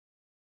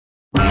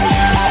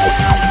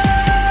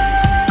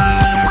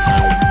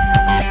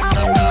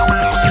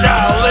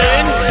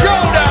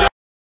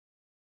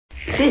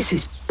This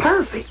is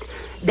perfect.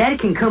 Daddy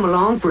can come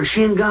along for a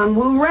Shingon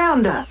Wu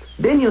roundup.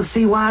 Then you'll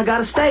see why I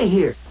gotta stay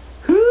here.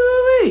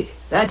 Hoo-wee!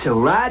 That's a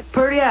right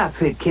pretty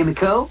outfit,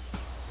 Kimiko.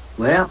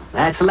 Well,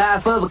 that's the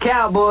life of a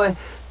cowboy.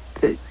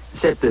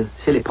 Except the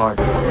silly part.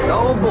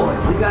 Oh boy,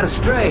 we got a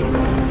stray.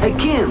 Hey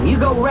Kim, you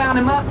go round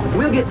him up.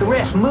 We'll get the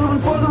rest moving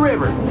for the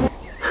river.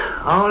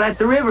 All at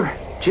the river,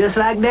 just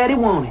like Daddy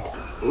wanted.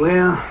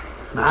 Well,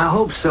 I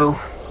hope so.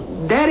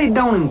 Daddy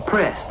don't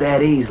impress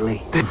that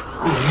easily.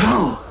 Oh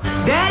no!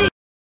 Daddy!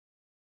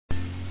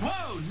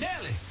 Whoa,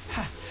 Nellie!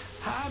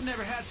 I've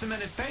never had so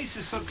many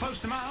faces so close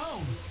to my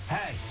own.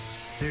 Hey,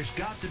 there's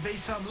got to be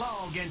some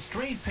law against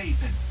street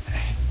peeping.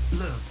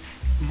 Look,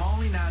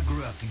 Molly and I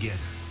grew up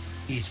together.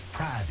 It's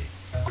private.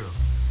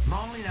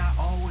 Molly and I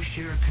always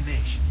share a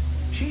connection.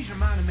 She's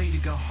reminded me to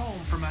go home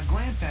for my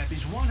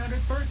grandpappy's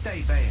 100th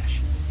birthday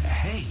bash.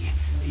 Hey,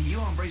 you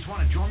hombres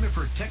want to join me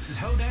for a Texas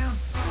Showdown?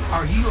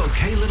 Are you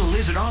okay, little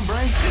lizard hombre?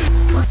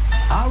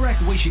 I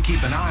reckon we should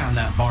keep an eye on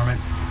that varmint.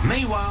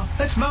 Meanwhile,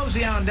 let's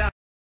mosey on down.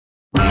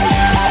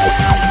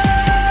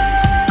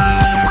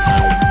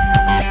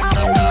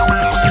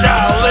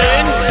 Ciao.